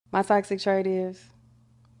My toxic trait is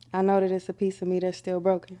I know that it's a piece of me that's still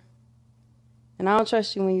broken. And I don't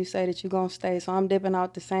trust you when you say that you're going to stay, so I'm dipping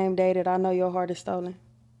out the same day that I know your heart is stolen.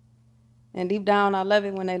 And deep down, I love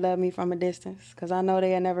it when they love me from a distance, because I know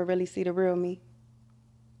they'll never really see the real me.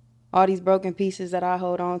 All these broken pieces that I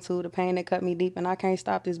hold on to, the pain that cut me deep, and I can't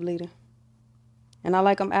stop this bleeding. And I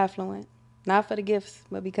like him affluent, not for the gifts,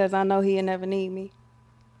 but because I know he'll never need me.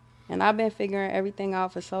 And I've been figuring everything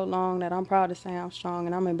out for so long that I'm proud to say I'm strong,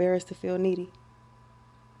 and I'm embarrassed to feel needy.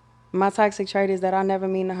 My toxic trait is that I never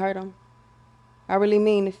mean to hurt him. I really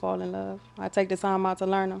mean to fall in love. I take the time out to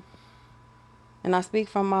learn them. And I speak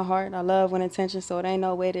from my heart. I love with intention, so it ain't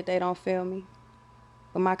no way that they don't feel me.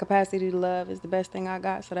 But my capacity to love is the best thing I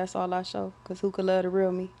got, so that's all I show. Because who could love the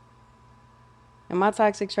real me? And my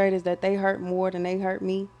toxic trait is that they hurt more than they hurt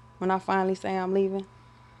me when I finally say I'm leaving.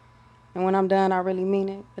 And when I'm done, I really mean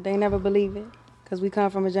it. But they never believe it. Because we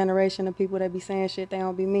come from a generation of people that be saying shit they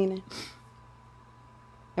don't be meaning.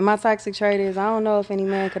 And my toxic trait is I don't know if any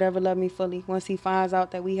man could ever love me fully once he finds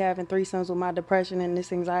out that we having threesomes with my depression and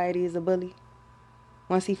this anxiety is a bully.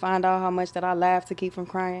 Once he find out how much that I laugh to keep from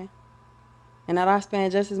crying. And that I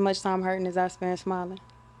spend just as much time hurting as I spend smiling.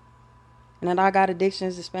 And that I got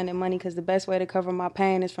addictions to spending money because the best way to cover my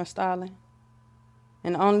pain is from styling.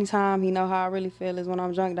 And the only time he know how I really feel is when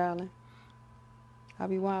I'm drunk, darling. I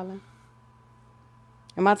be wildin'.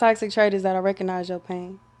 And my toxic trait is that I recognize your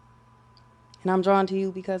pain. And I'm drawn to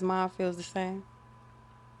you because mine feels the same.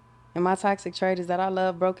 And my toxic trait is that I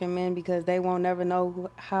love broken men because they won't never know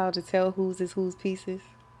how to tell whose is whose pieces.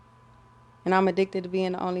 And I'm addicted to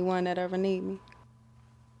being the only one that ever need me.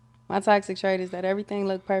 My toxic trait is that everything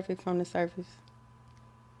look perfect from the surface.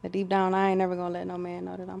 But deep down, I ain't never gonna let no man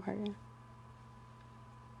know that I'm hurting.